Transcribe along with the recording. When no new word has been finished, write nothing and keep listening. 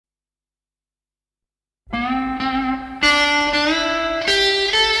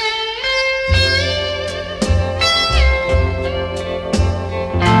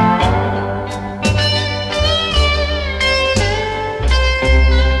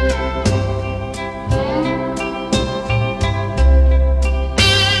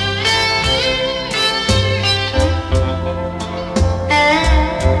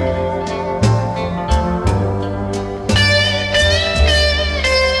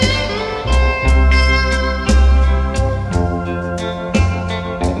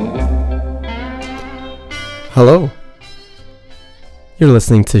Hello. You're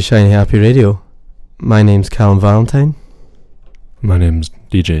listening to Shiny Happy Radio. My name's Callum Valentine. My name's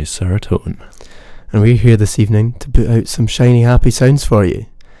DJ Seratowen. And we're here this evening to put out some shiny happy sounds for you.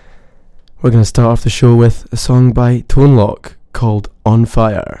 We're going to start off the show with a song by TONELOC called On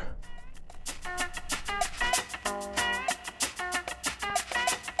Fire.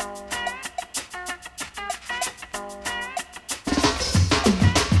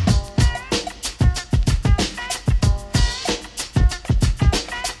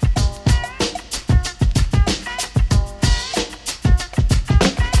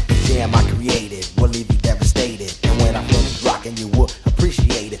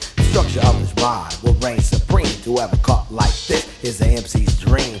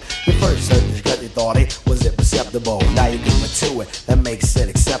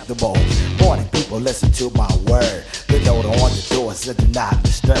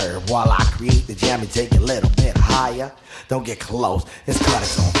 Don't get close, it's cut,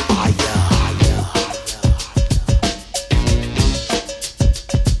 it's on fire.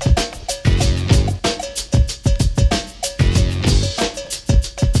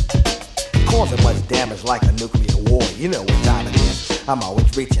 Causing much damage like a nuclear war. You know what time it is. I'm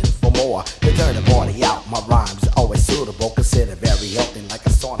always reaching for more. To turn the party out, my rhymes are always suitable. Considered very healthy like a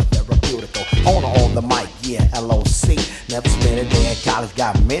sauna therapeutical. Owner on the mic, yeah, LOC. Never spent a day in college,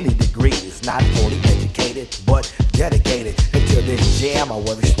 got many degrees. Not fully educated, but dedicated. Until this jam, I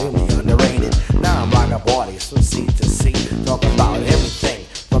was extremely underrated. Now I'm rocking parties from sea to sea. Talking about everything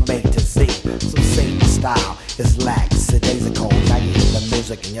from A to Z. Some say my style is lax. Today's a cold. Now you hear the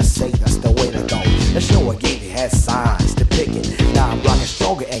music and you say that's the way to go. The show I gave you had signs to pick it. Now I'm rocking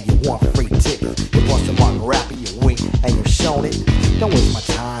stronger and you want free tickets. You want some rock rapper, you weak and you've shown it. Don't waste my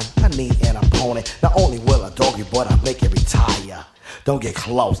time, I need an opponent. Not only will I dog you, but I'll make you retire. Don't get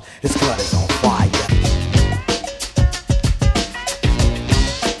close, this cut is on fire.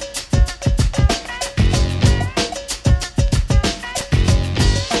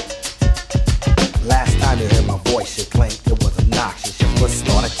 Last time you heard my voice, you claimed it was obnoxious. Your foot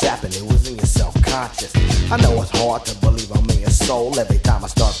started tapping, it was in your self-conscious. I know it's hard to believe I'm in your soul. Every time I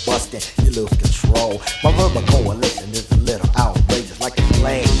start busting, you lose control. My verbal coalition is a little outrageous, like a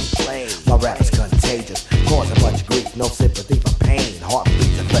plane. My rap is contagious, causing much grief, no sympathy for pain.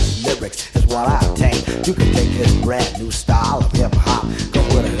 Heartbeats and fresh lyrics is what I obtain. You can take this brand new style of hip-hop, go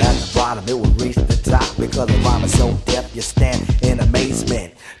with it at the bottom, it will reach the top. Because the rhyme is so deft, you stand in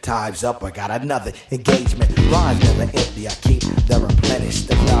amazement. Time's up, I got another engagement. Rhymes never empty, I keep them replenished.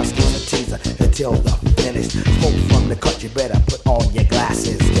 The crowd keeps a teaser until the finish. Smoke from the cut, you better put on your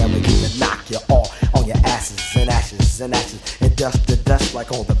glasses. Guaranteed to knock you all on your asses and ashes and ashes. And dust to dust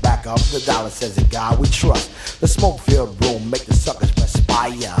like on the back of the dollar. Says in God we trust. The smoke-filled room make the suckers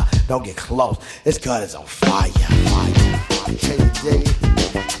perspire. Don't get close, this cut is on fire. Fire. Can you dig it?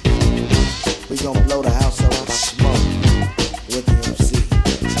 We gon' blow the house up with smoke. With the MC,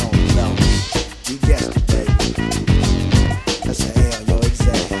 Tone Low. You guessed it, baby. That's the hell, yo,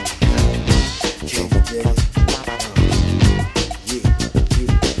 exactly. Can you dig it?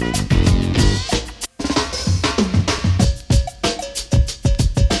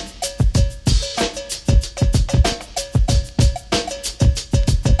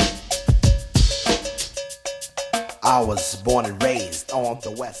 I was born and raised on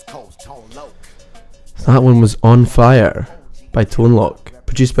the West Coast, Tone Low. That one was On Fire by TONELOC,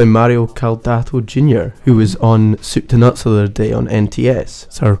 produced by Mario Caldato Jr., who was on Soup to Nuts the other day on NTS.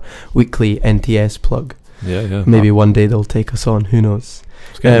 It's our weekly NTS plug. Yeah. Maybe one day they'll take us on, who knows.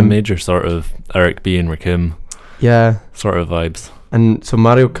 It's got a major sort of Eric B. and Rakim sort of vibes. And so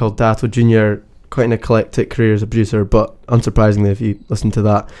Mario Caldato Jr., quite an eclectic career as a producer, but unsurprisingly, if you listen to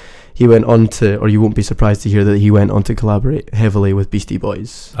that, he went on to, or you won't be surprised to hear that he went on to collaborate heavily with Beastie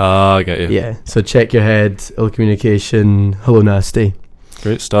Boys. Ah, I get you. Yeah, so Check Your Head, Ill Communication, Hello Nasty.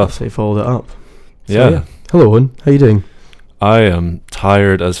 Great stuff. So he followed it up. So, yeah. Hello, Owen. How you doing? I am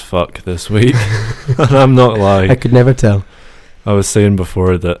tired as fuck this week. And I'm not lying. I could never tell. I was saying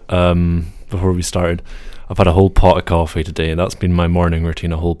before that, before we started, I've had a whole pot of coffee today, and that's been my morning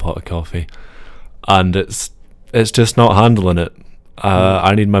routine, a whole pot of coffee. And it's just not handling it.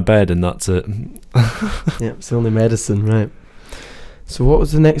 I need my bed and that's it. Yeah, it's the only medicine, right? So what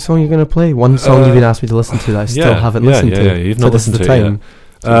was the next song you're going to play? One song you've been asked me to listen to that I still haven't listened to. Yeah, you've not listened to it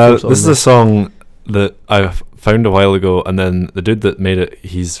yet. This is a song that I found a while ago, and then the dude that made it,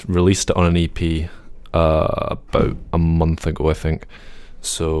 he's released it on an EP about a month ago, I think.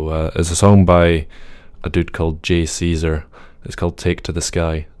 So it's a song by a dude called J. Caesar. It's called Take to the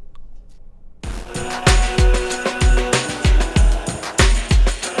Sky.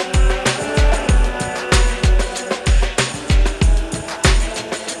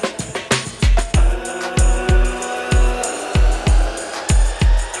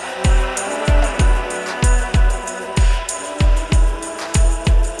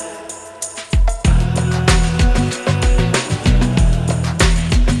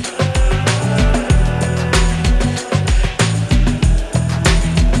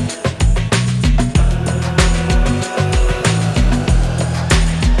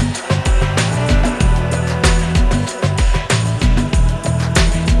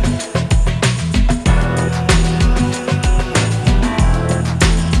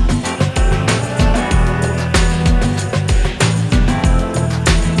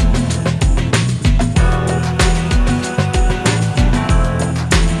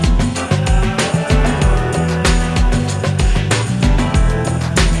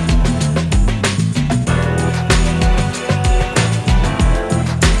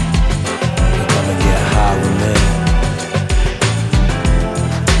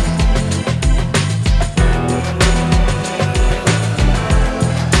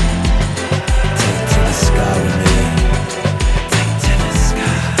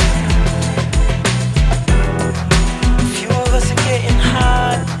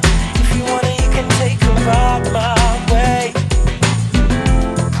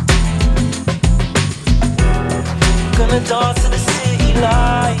 wanna dance in the city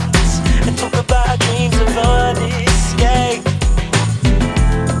lights and talk about our dreams of an escape.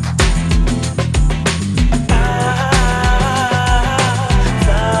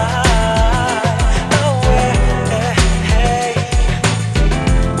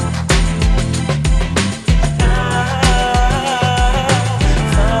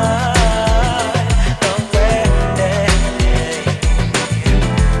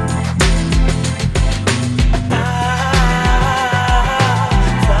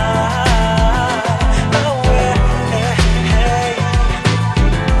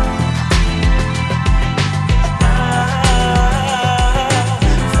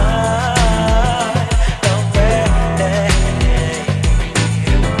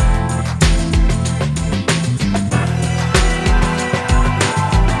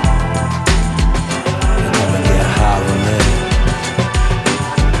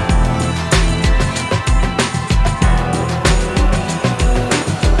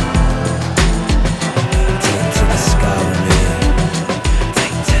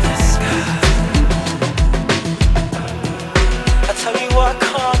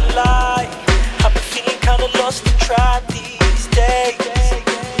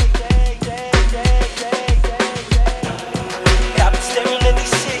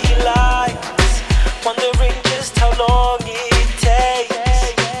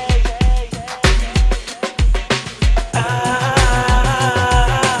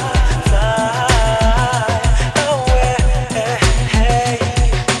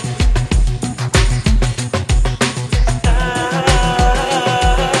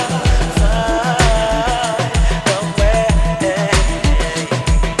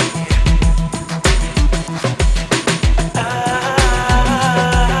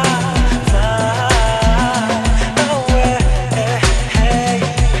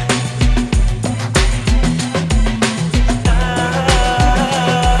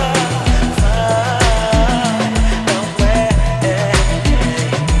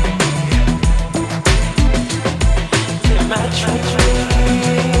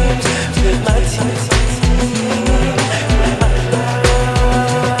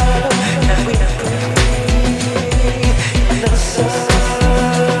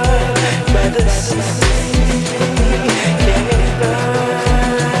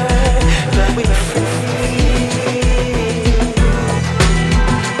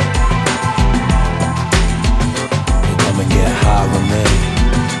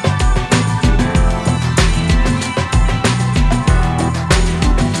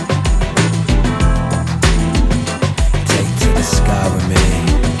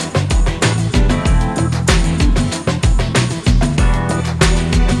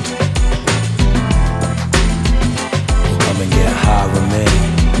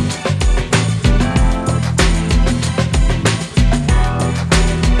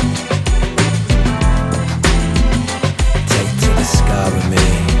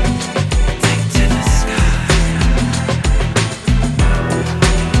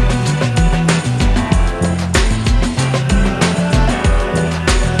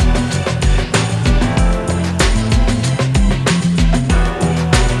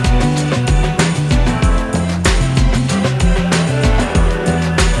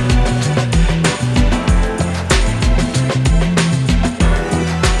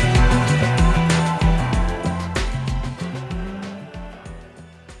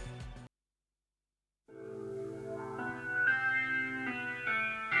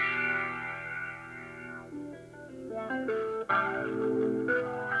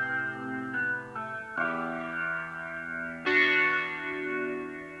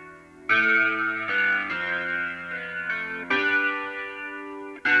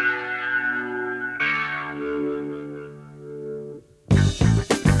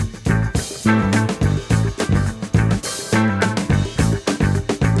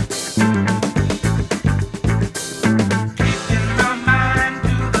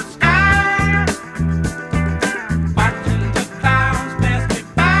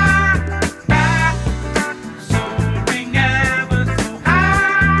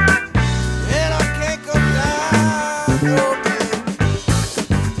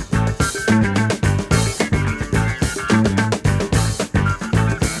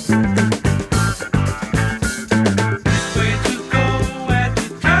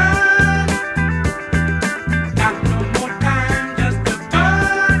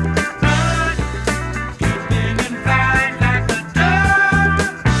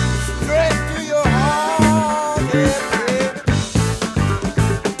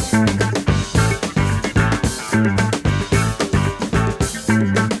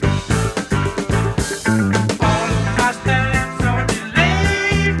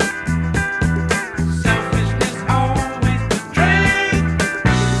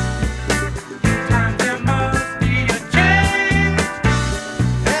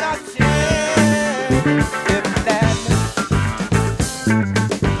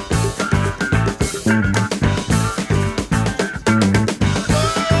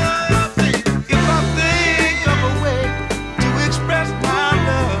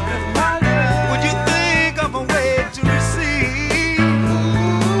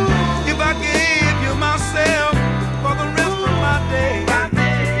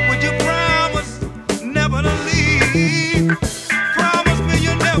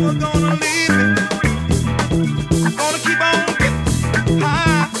 never gonna leave me. I'm gonna keep on getting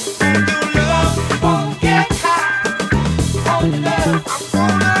high on your love. Keep on getting high on your love. I'm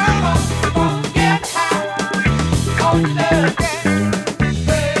gonna keep on getting high on your love.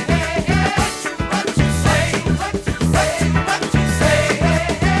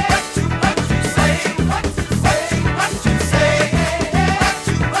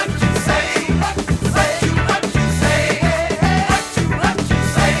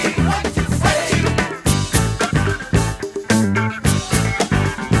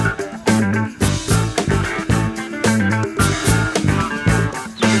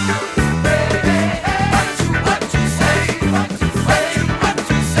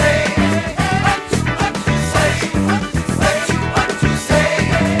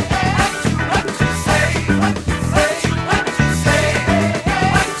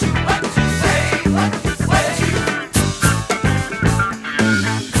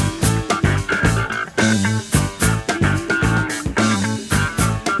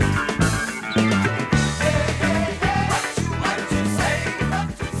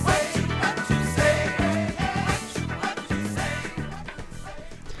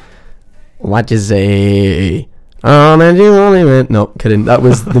 What you say? Oh, man, you only meant. No, kidding. That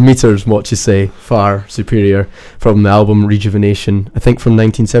was the Meters. What you say? Far superior from the album Rejuvenation. I think from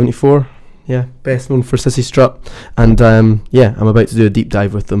 1974. Yeah, best known for Sissy Strut. And yeah, I'm about to do a deep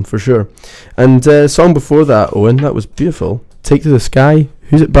dive with them for sure. And song before that, Owen, that was beautiful. Take to the Sky.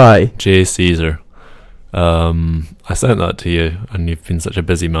 Who's it by? J. Caesar. I sent that to you, and you've been such a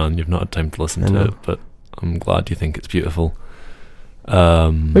busy man, you've not had time to listen to it, but I'm glad you think it's beautiful.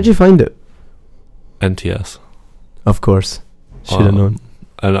 Where'd you find it? NTS. Of course. Should have known.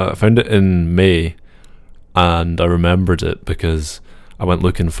 And I found it in May, and I remembered it because I went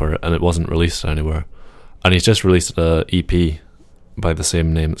looking for it and it wasn't released anywhere. And he's just released a EP by the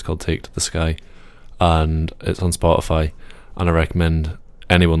same name. It's called Take to the Sky, and it's on Spotify, and I recommend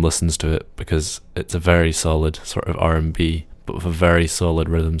anyone listens to it because it's a very solid sort of R&B but with a very solid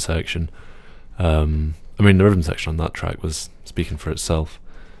rhythm section. I mean, the rhythm section on that track was speaking for itself.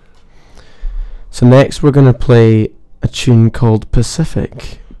 So next we're going to play a tune called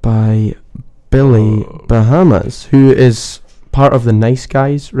Pacific by Billy Bahamas, who is part of the Nice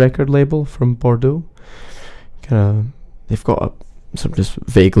Guys record label from Bordeaux. They've got some just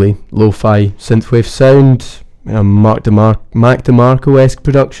vaguely lo-fi synthwave sound, Mac DeMarco-esque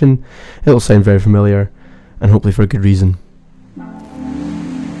production. It'll sound very familiar, and hopefully for a good reason.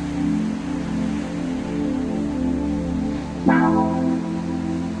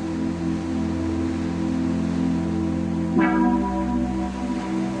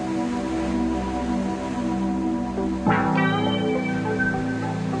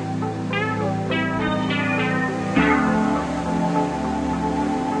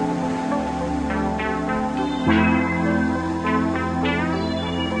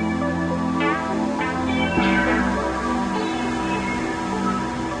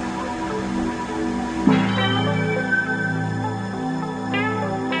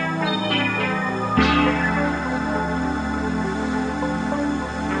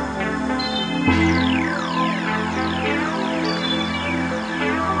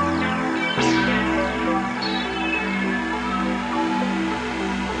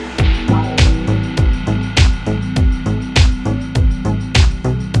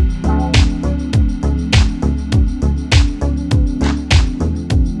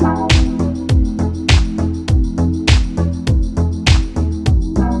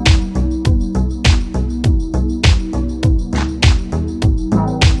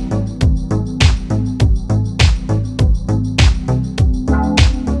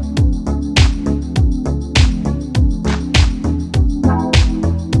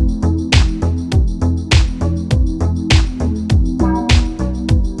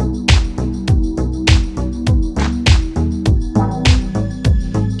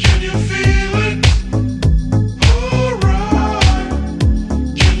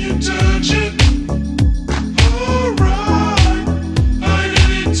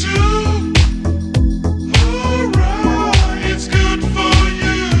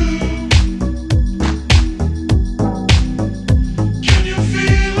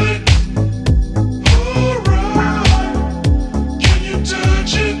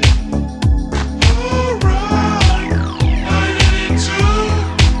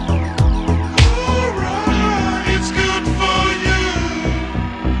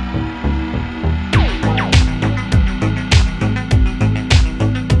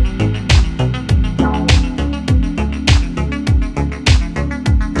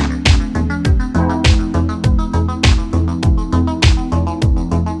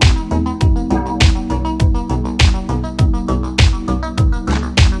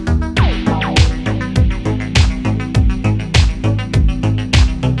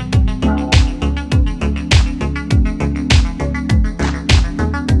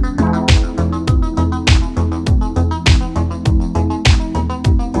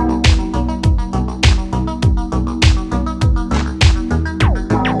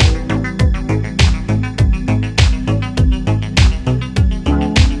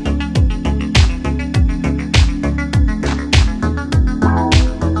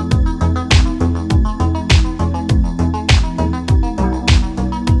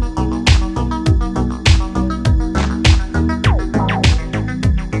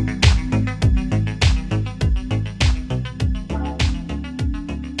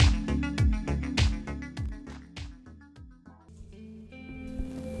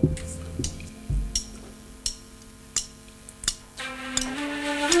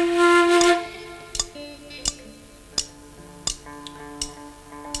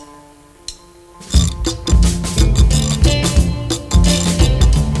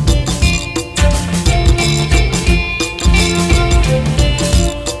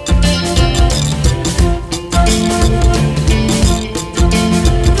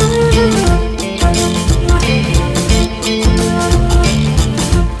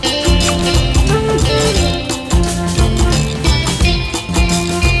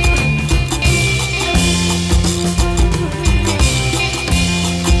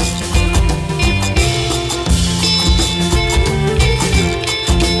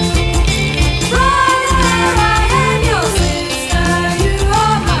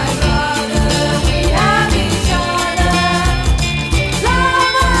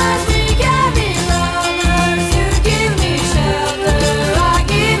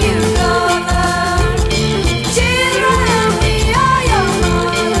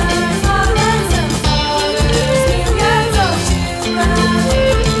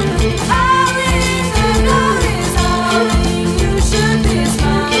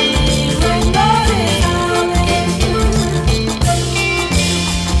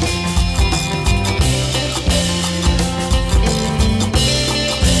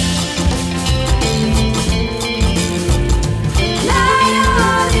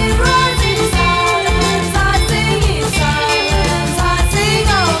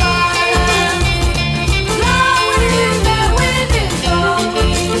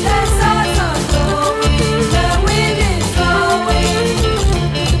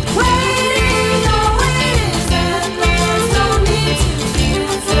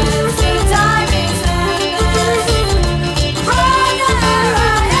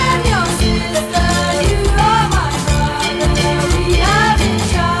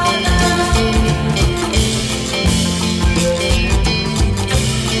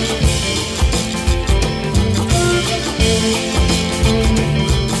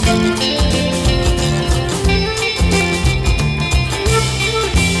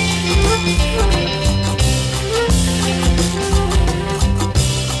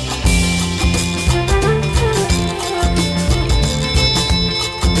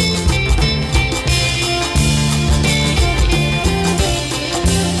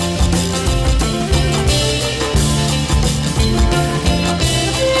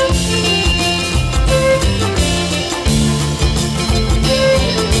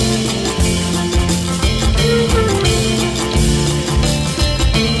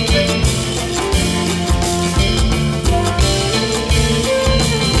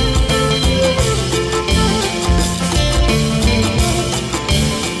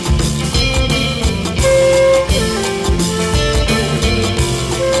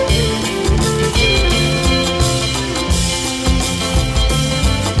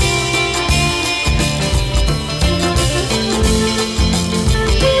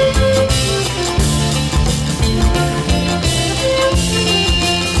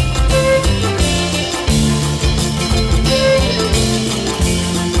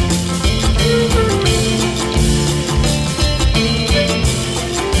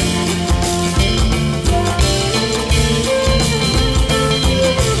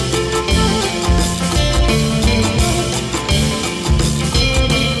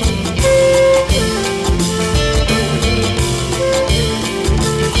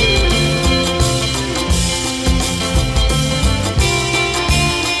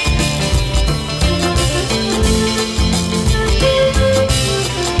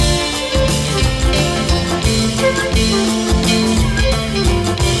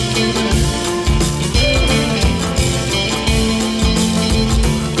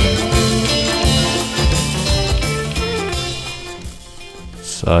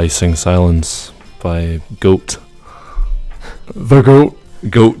 was I Sing Silence by Goat. The Goat.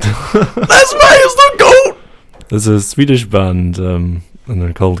 Goat. That's why it's the Goat! There's a Swedish band, and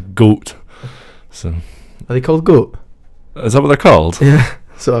they're called Goat. So, are they called Goat? Is that what they're called? Yeah,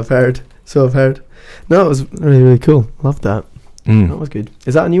 so I've heard. No, it was really, really cool. Loved that. That was good.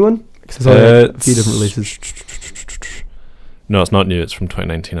 Is that a new one? Because I saw a few different releases. No, it's not new. It's from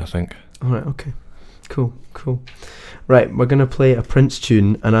 2019, I think. Alright, okay. Cool. Right, we're going to play a Prince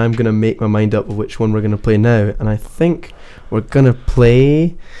tune, and I'm going to make my mind up of which one we're going to play now. And I think we're going to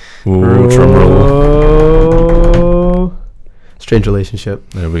play... Ooh, drum roll. Strange Relationship.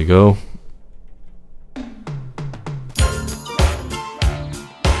 There we go.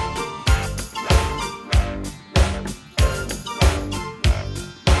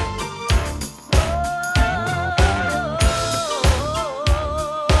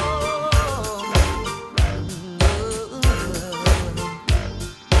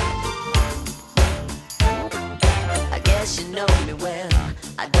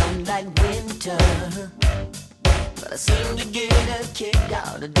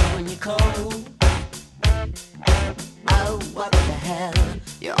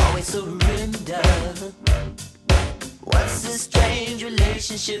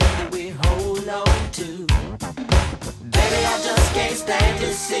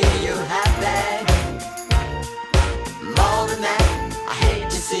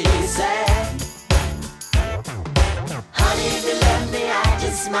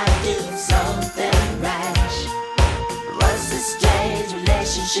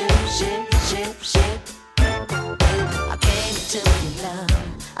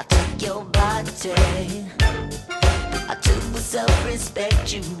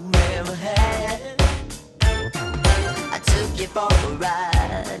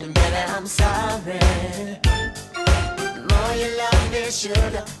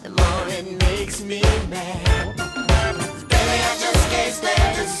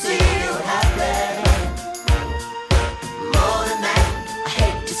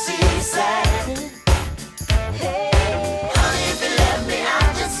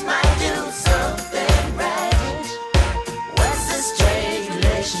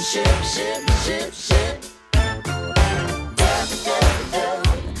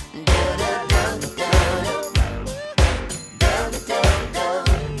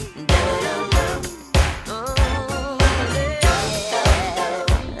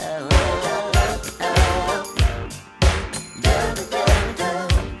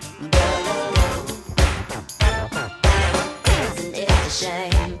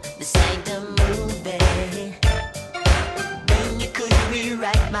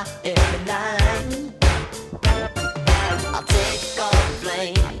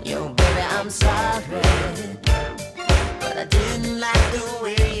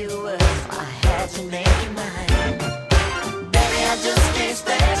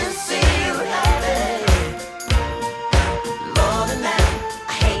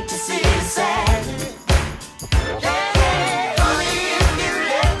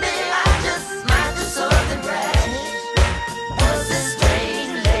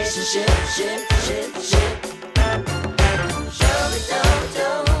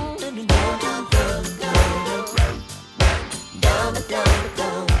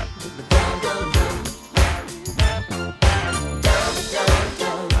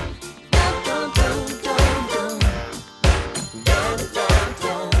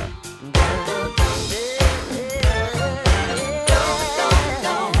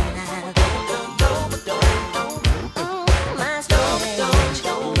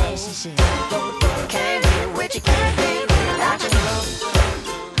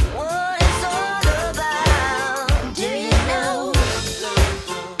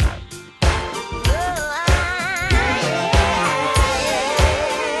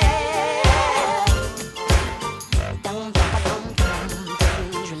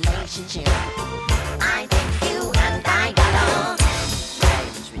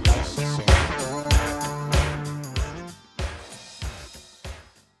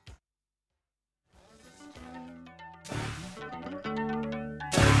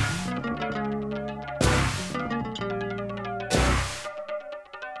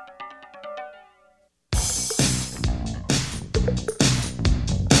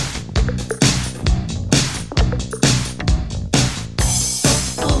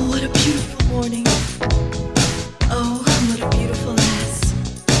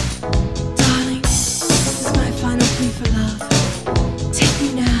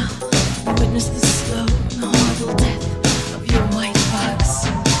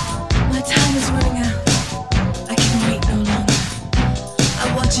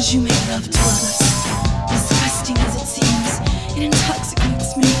 much as you make love to others, disgusting as it seems, it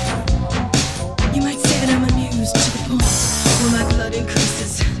intoxicates me. You might say that I'm amused to the point where my blood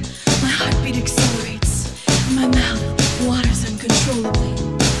increases, my heartbeat accelerates, and my mouth waters uncontrollably.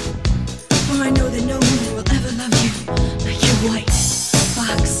 For I know that no woman will ever love you like your white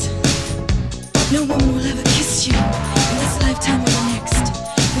fox. No woman will ever kiss you in this lifetime or the next,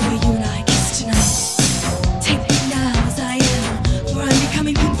 the way you and I kiss tonight. Take me now as I am, for I'm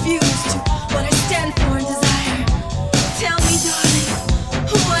becoming confused to what I stand for and desire. Tell me, darling,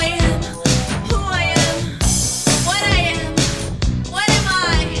 who I am, what I am, what am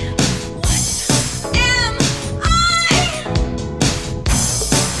I, what am I?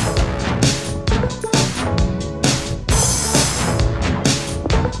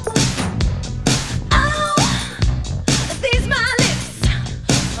 Oh, these my lips,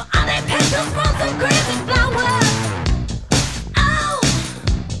 are they petals from some crazy flower? Oh,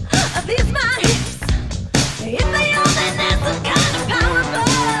 these my hips, if they are, then there's some kind of power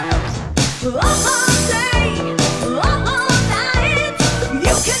bumps. All day, all night,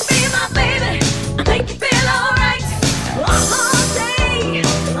 you can be my baby, I make you feel alright. All day,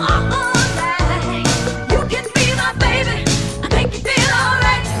 all night, you can be my baby, I make you feel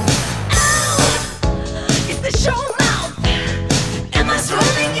alright. Oh, it's the show mouth, am I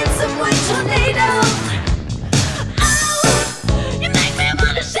swirling in some white tornado? Oh, you make me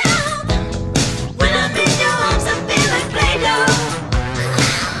wanna shout, when I'm in your arms I feel like Play-Doh.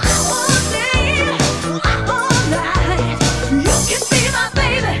 All day, all night, you can be my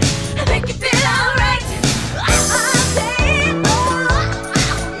baby, I make you feel alright. All day, all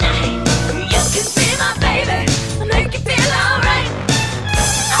night, you can be my baby, I make you feel alright.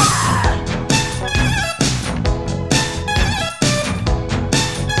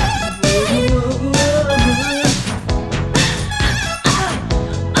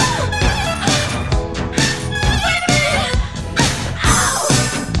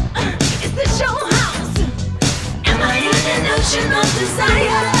 It's the show house. Am I in an ocean of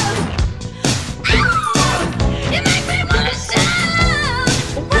desire? You make me wanna shout.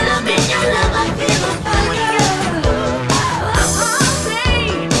 When I'm in your love, I feel on fire. All day,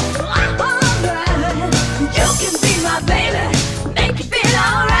 all night, you can be my baby, make you feel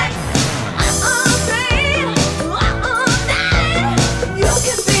alright. All day, all night, you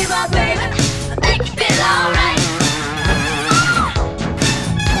can be my baby, make you feel alright.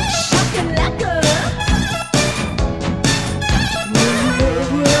 Shakalaka.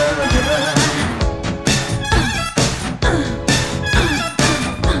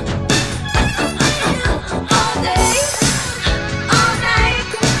 All day, all night,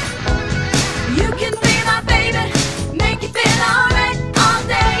 you can be my baby, make you feel alright. All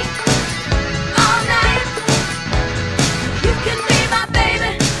day, all night, you can be my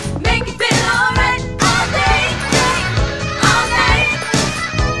baby, make you feel alright. All day, all night,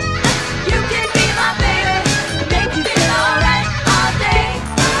 you can be my baby, make you feel alright. All day,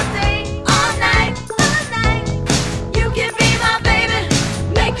 all night, you can be my baby,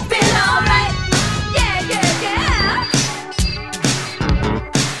 make you feel alright. Yeah, yeah, yeah.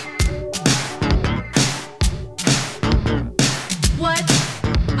 What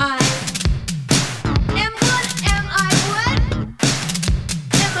I am, what am I, what?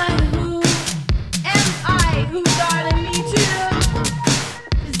 Am I who? Am I who, darling, me too?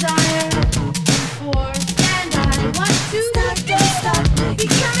 Desire for, and I want to stop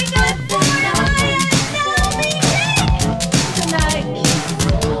becoming a boy I am now became. Tonight,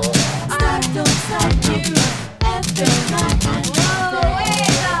 I don't stop you every night and day.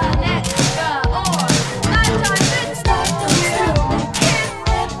 Wait an extra or not time to stop you. If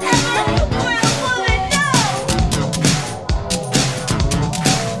ever will it know?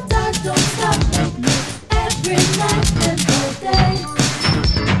 Don't stop me every night and day.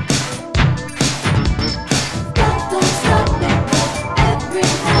 Don't stop me every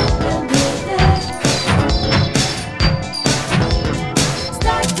night and day.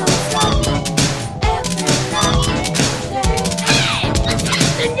 Don't stop me every night and day. Hey, what's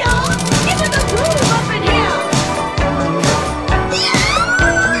happening, y'all? Get to the groove up in here.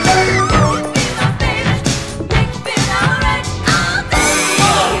 Be my baby, make you feel alright. All day,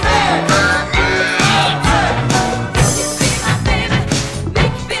 all night. Be my baby,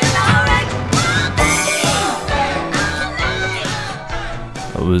 make you feel alright. All day, all night.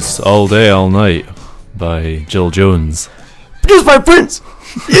 That was All Day, All Night by Jill Jones. Produced by Prince.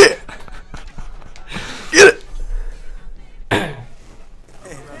 Yeah. Get it. Hey,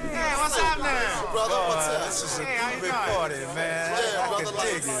 what's happening? Brother, what's up? This is a big party, man. Yeah, I brother, can like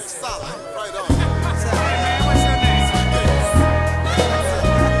dig it. solid. Right on. Hey, man, what's your name?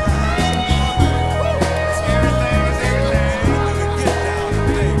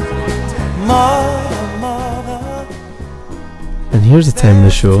 here's the time of the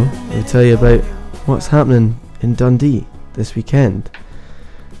show. We'll tell you about what's happening in Dundee this weekend.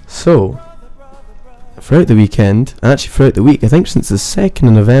 So, throughout the weekend, actually throughout the week, I think since the 2nd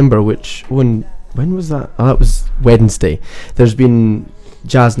of November, which, when was that? Oh, that was Wednesday. There's been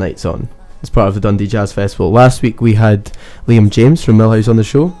jazz nights on as part of the Dundee Jazz Festival. Last week we had Liam James from Millhouse on the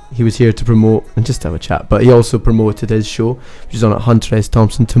show. He was here to promote and just have a chat, but he also promoted his show, which is on at Hunter S.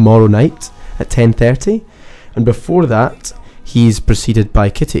 Thompson tomorrow night at 10:30. And before that, he's preceded by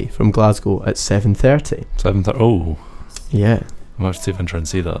Kitty from Glasgow at 7:30. 7:30. Oh, yeah. I might see if I can try and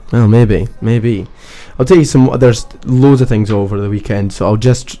see that. Well, maybe. I'll tell you some. There's loads of things over the weekend, so I'll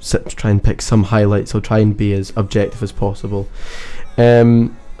just try and pick some highlights. I'll try and be as objective as possible.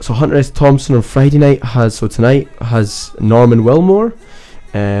 So Hunter S. Thompson on Friday night tonight has Norman Wilmore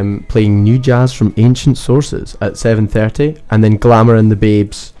playing new jazz from ancient sources at 7:30, and then Glamour and the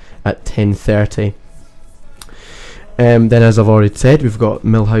Babes at 10:30. Then, as I've already said, we've got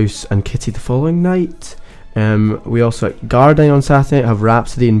Millhouse and Kitty the following night. We also at Gardyne on Saturday night have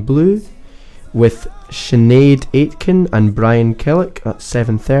Rhapsody in Blue with Sinead Aitken and Brian Killick at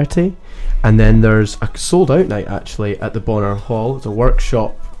 7:30. And then there's a sold out night actually at the Bonner Hall. It's a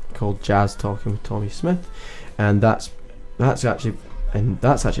workshop called Jazz Talking with Tommy Smith, and that's actually at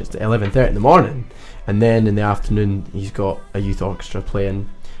 11:30 in the morning. And then in the afternoon he's got a youth orchestra playing.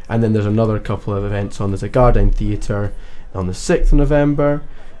 And then there's another couple of events on. There's a Gardyne Theatre on the 6th of November.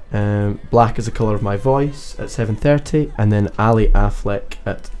 Black is the Colour of My Voice at 7:30, and then Ali Affleck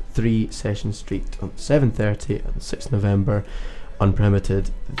at 3 Session Street on 7:30 on the 6th of November.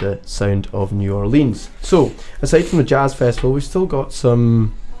 Unpermitted, the Sound of New Orleans. So, aside from the Jazz Festival, we've still got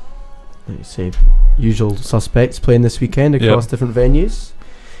some, usual suspects playing this weekend across different venues.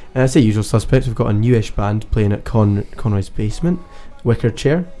 I say usual suspects, we've got a newish band playing at Conroy's Basement, Wicker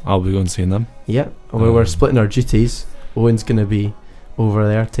Chair. I'll be going seeing them. Yeah, we're splitting our duties. Owen's going to be over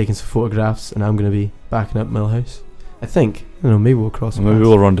there taking some photographs, and I'm going to be backing up Millhouse. I think. I don't know, maybe we'll cross paths. Maybe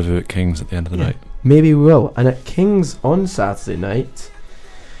we'll rendezvous at King's at the end of the night. Maybe we will. And at King's on Saturday night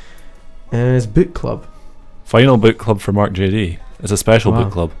is book club. Final book club for Mark JD. It's a special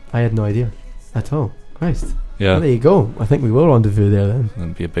book club. I had no idea at all. Christ. Yeah. Well, there you go. I think we will rendezvous there then. It'll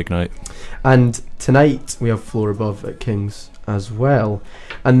be a big night. And tonight we have Floor Above at King's as well.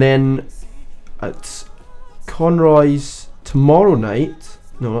 And then at Conroy's tomorrow night,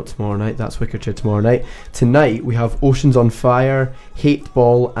 no, not tomorrow night, that's Wicker Chair tomorrow night. Tonight we have Oceans on Fire, Hate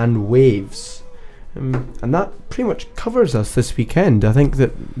Ball and Waves. And that pretty much covers us this weekend. I think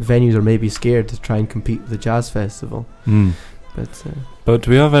that venues are maybe scared to try and compete with the Jazz Festival. But do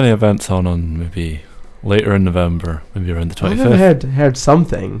we have any events on maybe later in November, maybe around the 25th? I've heard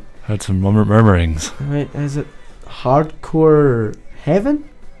something. Heard some murmurings. Right, is it Hardcore Heaven?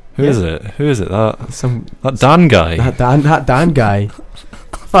 Who is it? That Dan guy. That Dan guy. In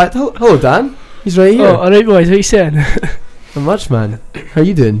fact, hello Dan. He's right here. Oh, alright boys, what are you saying? Not much, man. How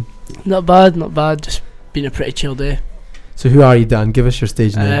you doing? Not bad. Just been a pretty chill day. So who are you, Dan? Give us your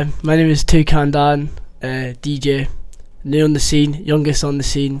stage name. My name is TWOCANNDANN, DJ, new on the scene, youngest on the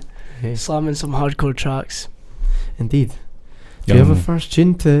scene, slamming some hardcore tracks. Indeed. Do you have a first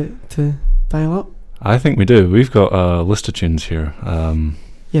tune to dial up? I think we do. We've got a list of tunes here.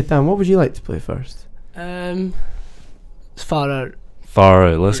 Yeah, Dan, what would you like to play first? It's Far Out. Far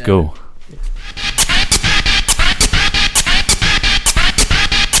Out, let's go.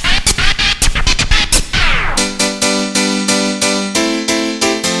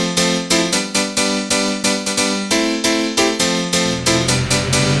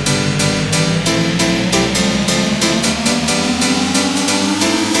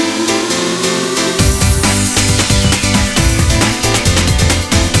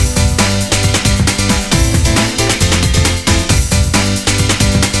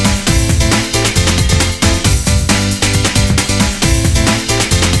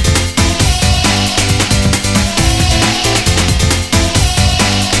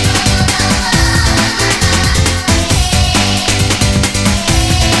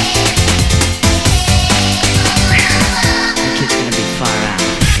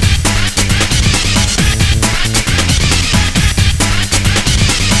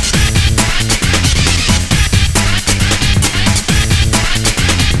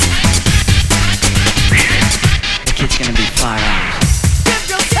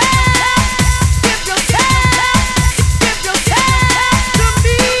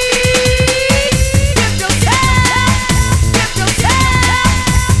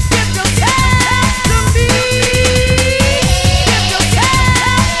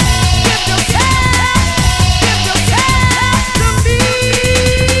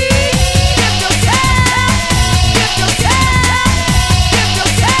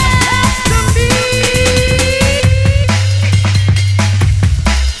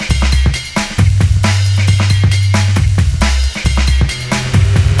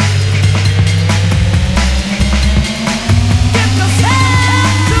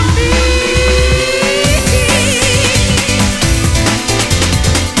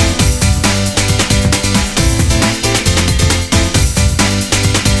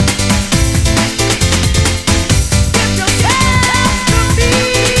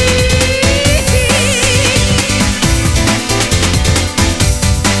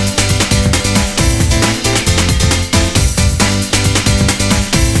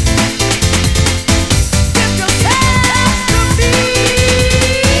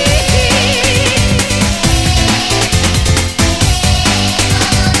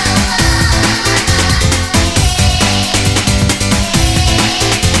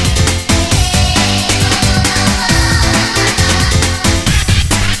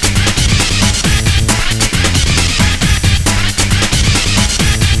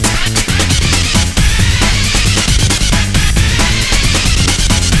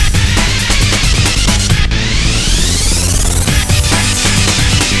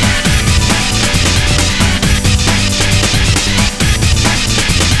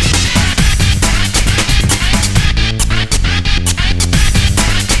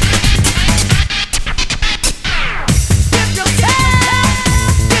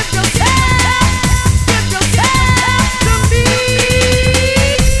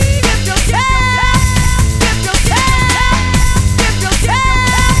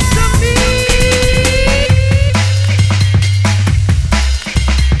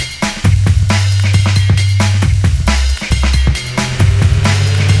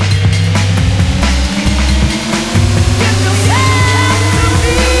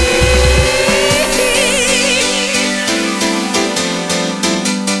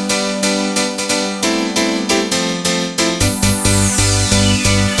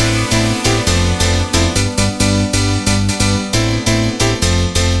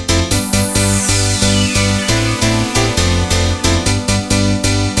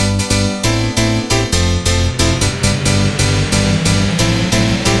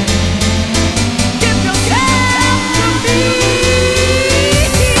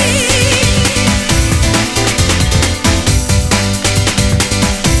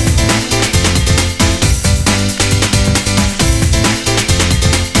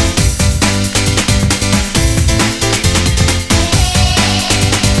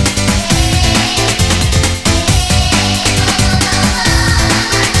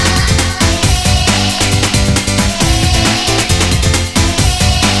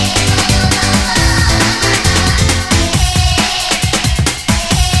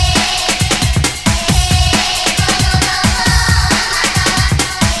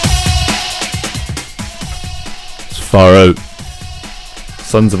 Far out.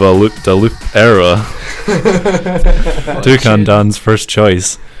 Sons of a loop era. TWOCANNDANN's first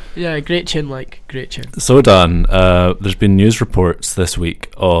choice. Yeah, great tune, like, great tune. So Dan, there's been news reports this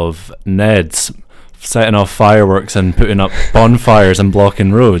week of Neds setting off fireworks and putting up bonfires and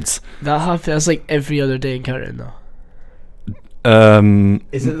blocking roads. That happens, that's like every other day in Curtin though.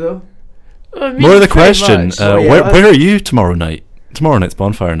 Is it though? I mean, More of the pretty question, much. where are you tomorrow night? Tomorrow night's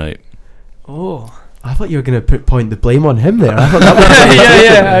bonfire night. Oh. I thought you were going to point the blame on him there. I thought that was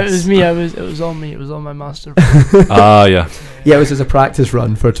yeah, it was me. It was on me. It was on my master. Ah, yeah. Yeah, it was just a practice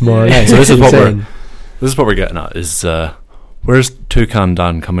run for tomorrow night. So this is what we're getting at. Is where's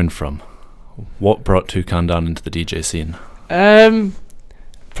TWOCANNDANN coming from? What brought TWOCANNDANN into the DJ scene?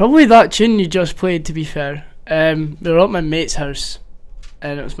 Probably that tune you just played. To be fair, we were at my mate's house,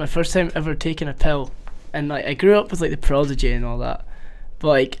 and it was my first time ever taking a pill. And like I grew up with like the Prodigy and all that. But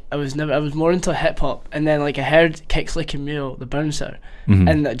like I was more into hip hop, and then like I heard Kicks Lickin' Mule, the bouncer,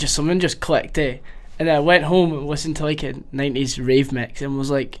 and something just clicked, and then I went home and listened to like a 90s rave mix and was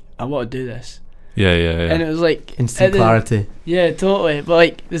like, I want to do this. Yeah. And it was like instant clarity. Yeah, totally. But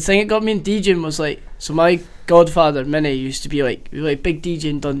like the thing that got me in DJing was like, so my godfather Minnie used to be like big DJ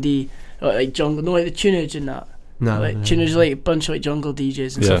in Dundee, like jungle, no, like the Tunage and that. No, Tunage like a bunch of like jungle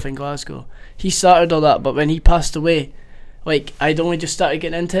DJs and stuff in Glasgow. He started all that, but when he passed away, like I'd only just started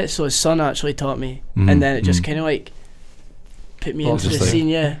getting into it, so his son actually taught me, and then it just kind of like put me into the scene.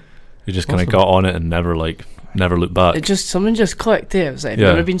 Yeah, you just kind of got on it and never looked back. It just something just clicked. It was like I've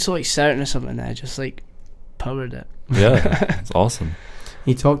never been so like certain of something, and I just like powered it. Yeah, it's awesome.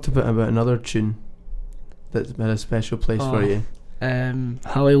 He talked about another tune that's been a special place for you.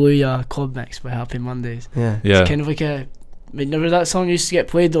 Hallelujah Club Mix by Happy Mondays. Yeah. It's kind of like whenever that song used to get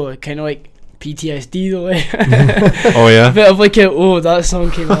played though, it kind of like PTSD though. Oh yeah. A bit of like that song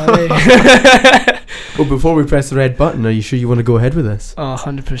came on. Well, before we press the red button, are you sure you want to go ahead with this? Oh,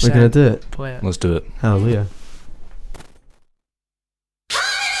 100%. We're gonna do it. Play it. Let's do it. Hallelujah.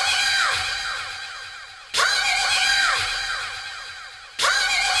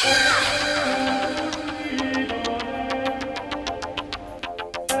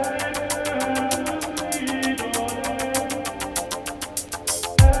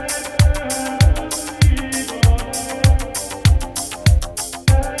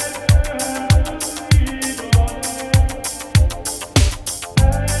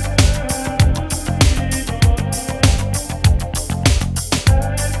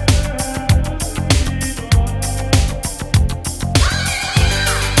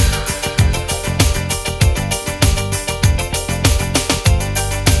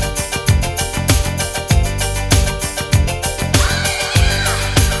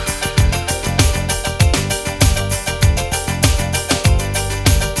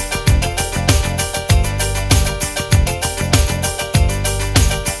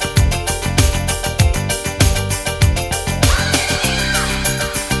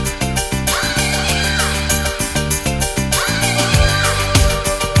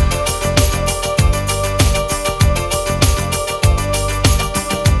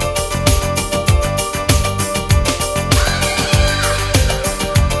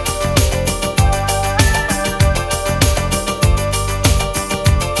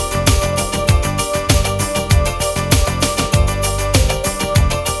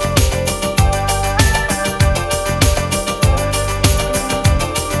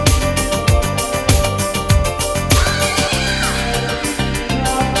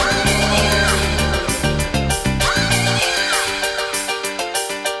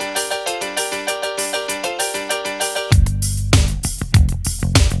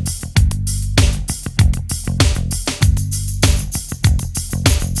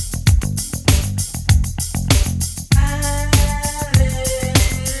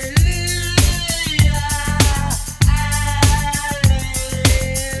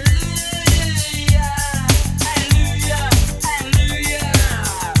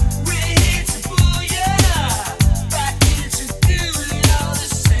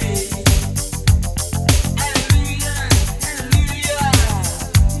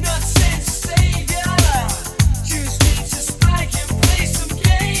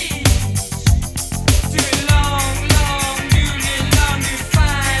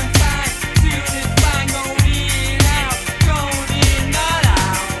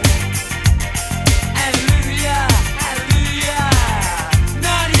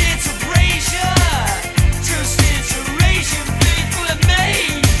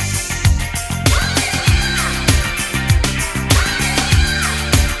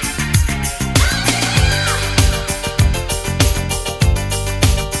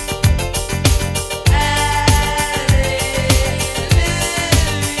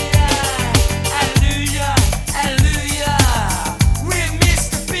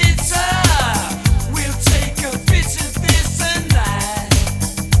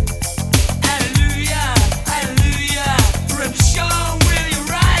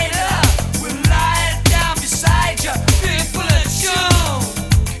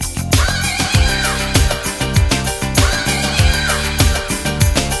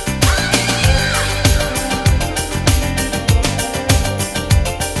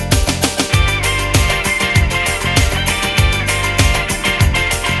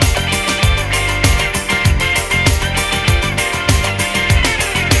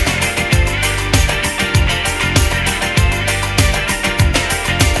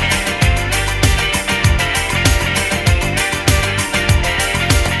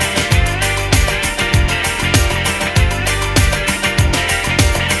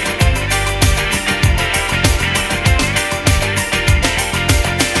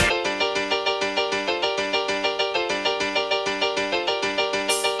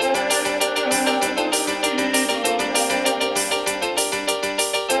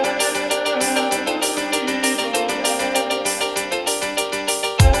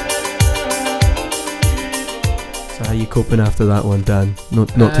 How you coping after that one, Dan? Not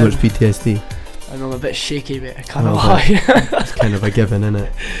too much PTSD. I know I'm a bit shaky, mate. I can't know, lie. It's kind of a given, isn't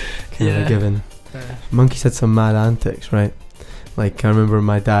it? Kind of a given. Monkeys had some mad antics, right? Like I remember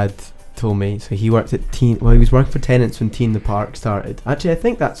my dad told me, so he worked at he was working for Tenants when Teen the Park started. Actually, I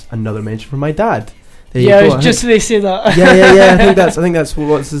think that's another mention from my dad. There yeah, you go. I was just they say that. yeah. I think that's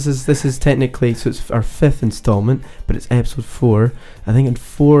what this is. This is technically, so it's our 5th installment, but it's episode 4. I think in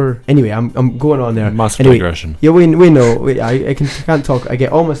 4. Anyway, I'm going on there. Massive anyway, digression. Yeah, we know. I can't talk. I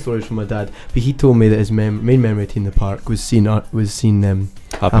get all my stories from my dad, but he told me that his main memory of Teen the Park was seeing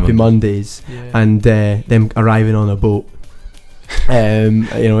Happy Mondays, and them arriving on a boat. With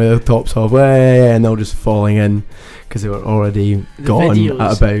the tops off, and they're just falling in because they were already gone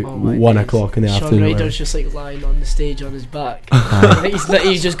at about 1 o'clock in the afternoon. Sean Ryder's just like lying on the stage on his back.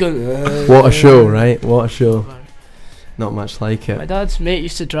 he's just going. What a show, right? What a show. Not much like it. My dad's mate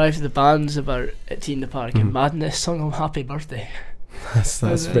used to drive to the bands about at Teen the Park and Madness sung him Happy Birthday.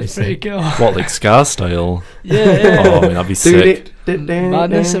 That's pretty cool. What, like ska style? Yeah. Oh, I mean, that'd be sick.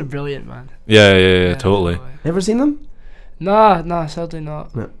 Madness are brilliant, man. Yeah, totally. Never seen them? Nah, sadly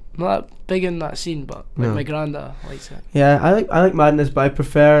not. No. Not that big in that scene, but my granda likes it. Yeah, I like Madness, but I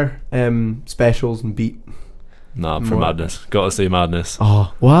prefer Specials and Beat. Nah, for Madness. Gotta say Madness.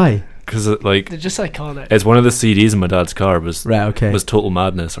 Oh, why? Because they're just iconic. It's one of the CDs in my dad's car was was Total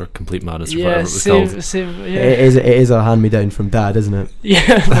Madness or Complete Madness or whatever it was called. Same, yeah. It is a hand me down from Dad, isn't it?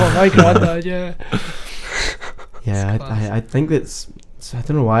 Yeah, well, my granddad, yeah. Yeah, I think that's, I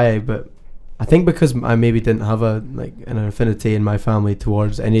don't know why, but I think because I maybe didn't have an affinity in my family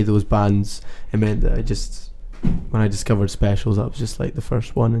towards any of those bands, it meant that when I discovered Specials, that was just like the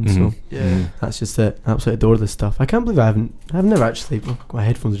first one, and so that's just it. I absolutely adore this stuff. I can't believe I've never actually. My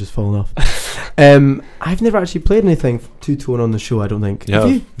headphones are just falling off. I've never actually played anything two-tone on the show. I don't think. Yeah,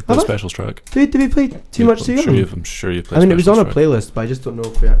 have you? The Specials track. Did we play too much too young? I'm sure you played. I mean, it was on a playlist, but I just don't know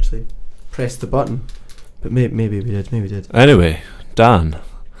if we actually pressed the button. But maybe we did. Maybe we did. Anyway, Dan.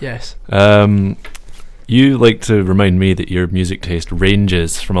 Yes. You like to remind me that your music taste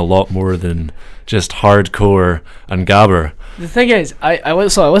ranges from a lot more than just hardcore and gabber. The thing is, I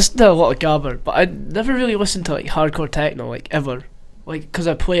listen to a lot of gabber, but I never really listened to like hardcore techno, like ever, like because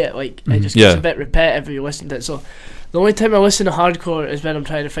I play it like it just gets a bit repetitive if you listen to it. So the only time I listen to hardcore is when I'm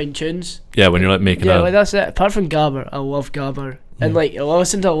trying to find tunes. Yeah, when you're like making like that's it. Apart from gabber, I love gabber, and like I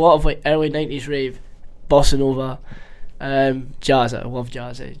listen to a lot of like early 90s rave, bossa nova. Jazz, I love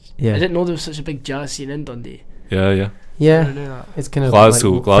jazz. I didn't know there was such a big jazz scene in Dundee. Yeah. It's kind of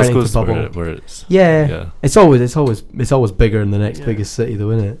Glasgow's where it's It's always bigger than the next biggest city,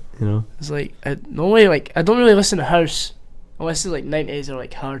 though, isn't it? You know, it's like I don't really listen to house. I listen to like 90s or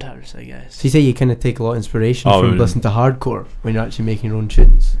like hard house, I guess. So you say you kind of take a lot of inspiration from listening to hardcore when you're actually making your own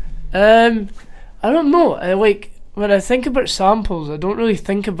tunes. I don't know. When I think about samples, I don't really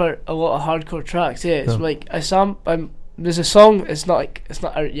think about a lot of hardcore tracks. Yeah, it's like there's a song. It's not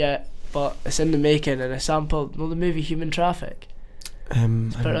out yet, but it's in the making, and I sampled the movie Human Traffic.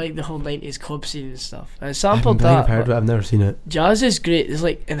 It's about like the whole 90s club scene and stuff. And I sampled that. I've heard it. I've never seen it. Jazz is great. There's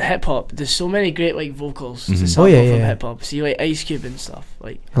like in hip hop, there's so many great like vocals to sample from hip hop. See like Ice Cube and stuff.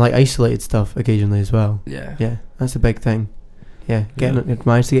 Like I like isolated stuff occasionally as well. Yeah, that's a big thing. Yeah,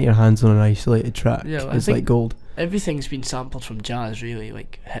 managed to get your hands on an isolated track is like gold. Everything's been sampled from jazz, really,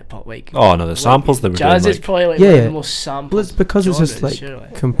 like hip hop. Like the samples that were jazz doing, is probably like one of the most sampled. Well, it's because genres, it's just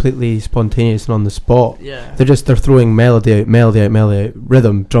like completely spontaneous and on the spot. Yeah, they're throwing melody out,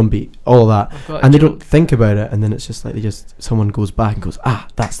 rhythm, drum beat, all of that, and they don't think about it. And then it's just like someone goes back and goes,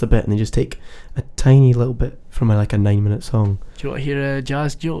 that's the bit, and they just take a tiny little bit from a 9-minute song. Do you want to hear a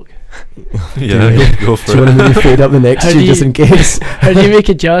jazz joke? Go for it. Do you want to maybe fade up the next tune just in case? How do you make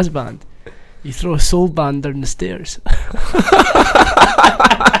a jazz band? You throw a soul band down the stairs.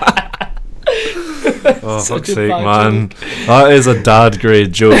 Oh, fuck's sake, man. That is a dad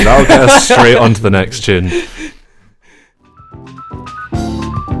grade joke. That'll get us straight onto the next tune.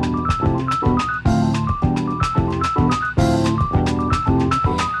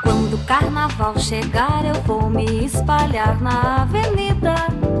 Quando o carnaval chegar, eu vou me espalhar na avenida.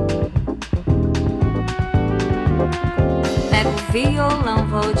 Pego o violão,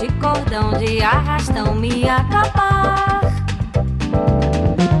 vou de cordão, de arrastão me acabar.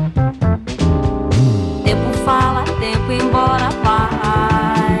 Tempo fala, tempo embora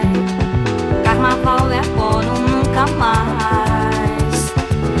vai. Carnaval é agora, nunca mais.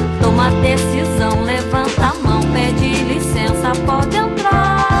 Toma decisão, levanta a mão, pede licença, pode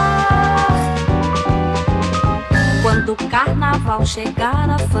entrar. Quando o carnaval chegar,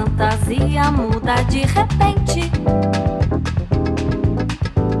 a fantasia muda de repente.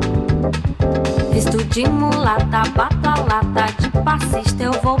 Visto de mulata, bata-lata, de passista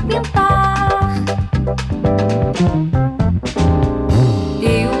eu vou pintar.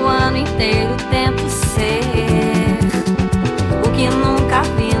 E o ano inteiro tento ser o que nunca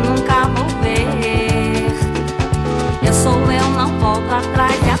vi, nunca vou ver. Eu sou eu, não volto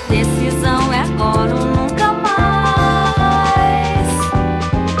atrás, e a decisão é agora ou nunca mais.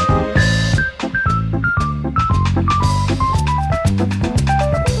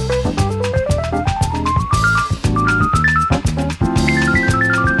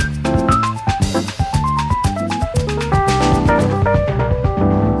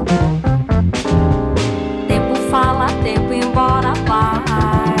 Tempo fala, tempo embora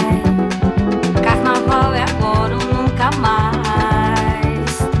vai. Carnaval é agora ou nunca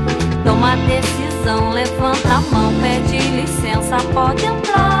mais. Toma decisão, levanta a mão, pede licença, pode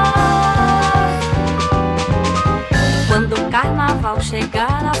entrar. Quando o carnaval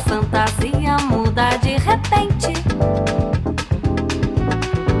chegar, a fantasia muda de repente.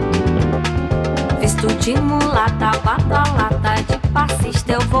 Visto de mulata, bata-lata, de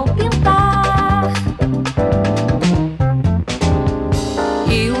passista eu vou pintar.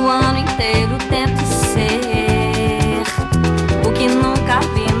 E o ano inteiro tento ser o que nunca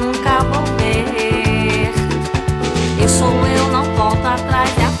vi, nunca vou ver. Eu sou eu, não volto atrás,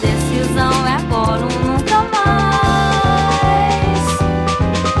 e a decisão é agora ou nunca mais.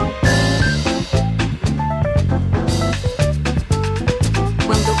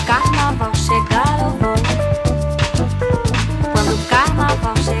 Quando o carnaval chegar eu vou. Quando o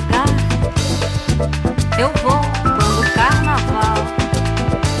carnaval chegar eu vou. Quando o carnaval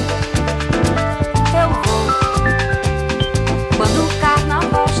eu vou. Quando o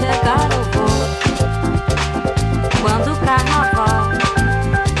carnaval chegar eu vou. Quando o carnaval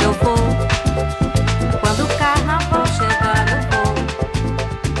eu vou. Quando o carnaval chegar eu vou.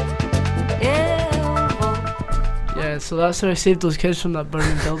 Yeah, so that's how I saved those kids from that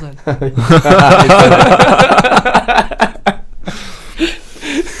burning building.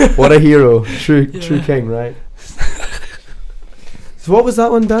 What a hero. True king, right? So what was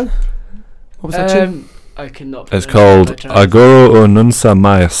that one, Dan? What was that tune? I cannot. It's called Agoro o Nunca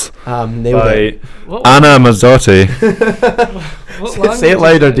Mais Nailed by it. What, Anna Mazzotti. what Say it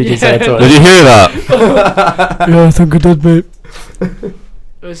louder, DJ Seratowen. Did you hear that? Yeah, I think I did, mate.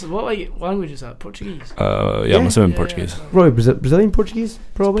 What language is that? Portuguese? Yeah, I'm assuming Portuguese. Roy, Brazilian Portuguese,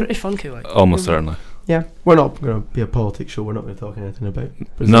 probably? Pretty funky, like. Almost certainly. Yeah, we're not going to be a politics show. We're not going to talk anything about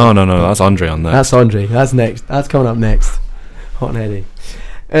No, that's Andre on that. That's Andre. That's next. That's coming up next. Hot and heady.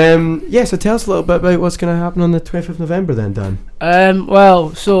 Yeah, so tell us a little bit about what's going to happen on the 25th of November then, Dan.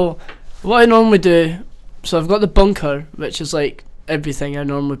 Well, so what I normally do, so I've got the bunker, which is like everything I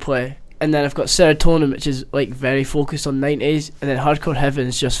normally play, and then I've got Serotonin, which is like very focused on 90s, and then Hardcore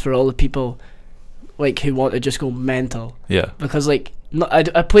Heaven's just for all the people like who want to just go mental. Yeah. Because like I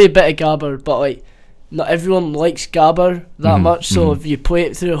play a bit of Gabber, but like not everyone likes Gabber that much, so if you play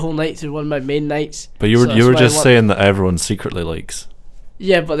it through a whole night through one of my main nights. But you were just saying that everyone secretly likes.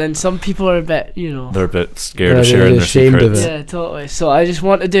 Yeah, but then some people are a bit, they're a bit scared of sharing their ashamed of secrets. it. Yeah, totally. So I just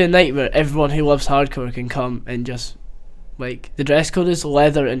want to do a night where everyone who loves hardcore can come and just, like, the dress code is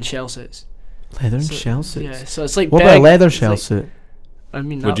leather and shell suits. Leather and shell suits? Yeah, so it's like what about a leather shell suit? I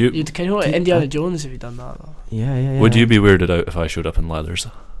mean, Would you'd kind of like Indiana Jones if you'd done that, though. Yeah. Would you be weirded out if I showed up in leathers?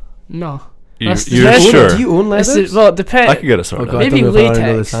 No. You're sure? sure? Do you own leathers? Well, it depends. I could get it sorted God, out. I Maybe don't know if I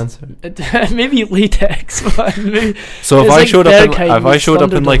know latex. this answer. Maybe latex. But maybe So if it's I like showed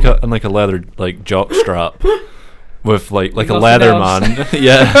up in like Thunderdome. a leather like jock strap with like a Nothing leather else. man,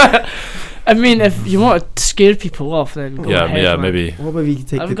 yeah, I mean, if you want to scare people off, then go ahead, man. maybe. What about if you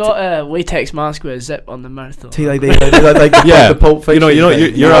take I've got a latex mask with a zip on the mouth, though. take like the Pulp Fiction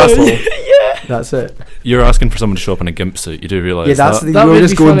thing. You're asking. Yeah. That's it. You're asking for someone to show up in a gimp suit. You do realise Yeah, that's that? That you're would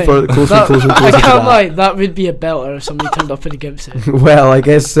just be going funny. for closer and closer and I closer to can't that. lie, that would be a belter if somebody turned up in a gimp suit. Well, I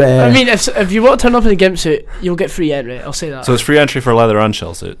guess. I mean, if you want to turn up in a gimp suit, you'll get free entry. I'll say that. So it's free entry for leather and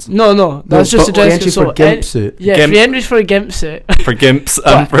shell suits No, that's just a dress code. for So gimp suit. yeah, Gimp. free entries for a gimp suit. for gimps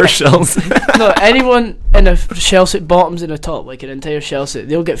and for shells. No, anyone in a shell suit, bottoms and a top, like an entire shell suit,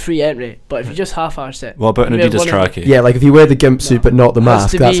 they'll get free entry. But if you just half-arse it, What about an we have Adidas one of- trackie? Yeah, like if you wear the gimp suit but not the has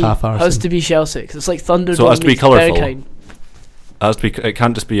mask, to that's be- half Has arse. to be shell suit, 'cause it's like Thunderdome. So it has to be meets colourful. Berghain. It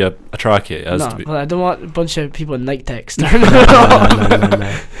can't just be a trackie. It has to be. Well, I don't want a bunch of people in night text. No.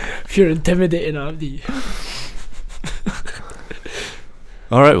 If you're intimidating Abdi.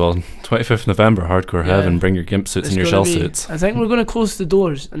 All right, well, 25th November, Hardcore Yeah. Heaven. Bring your gimp suits It's and your gonna shell be- suits. I think we're going to close the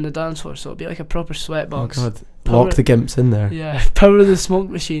doors in the dance floor, so it'll be like a proper Oh sweatbox. god, Power- lock the gimps in there. Yeah, power the smoke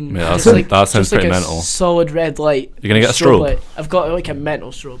machine. Yeah, Just that sounds just like pretty a mental. solid red light. You're gonna get a strobe? light. I've got like a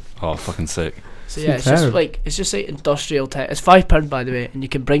mental strobe. Oh, fucking sick. So yeah, it's just like industrial tech. It's £5 by the way, and you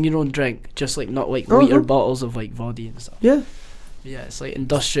can bring your own drink, just like not like liter bottles of like vodka and stuff. Yeah. Yeah, it's like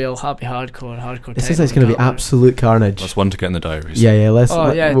industrial, happy hardcore. It seems like it's going to be absolute carnage. That's one to get in the diaries. Yeah, let's.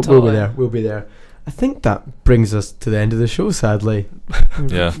 Oh, yeah, we'll totally. be there. We'll be there. I think that brings us to the end of the show. Sadly.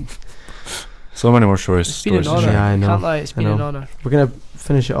 Yeah. So many more stories. It's been an honour. Yeah, I know. Can't lie, it's been an honour. We're gonna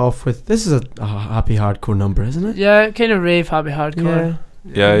finish it off with this is a happy hardcore number, isn't it? Yeah, kind of rave, happy hardcore.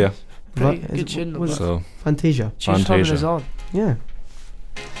 Yeah. Pretty good tune. So Fantasia. Cheers for having us on. Yeah.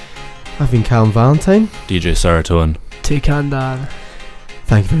 I've been Callum Valentine. DJ Seratowen. TWOCANNDANN.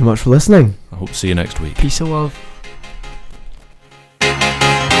 Thank you very much for listening. I hope to see you next week. Peace and love.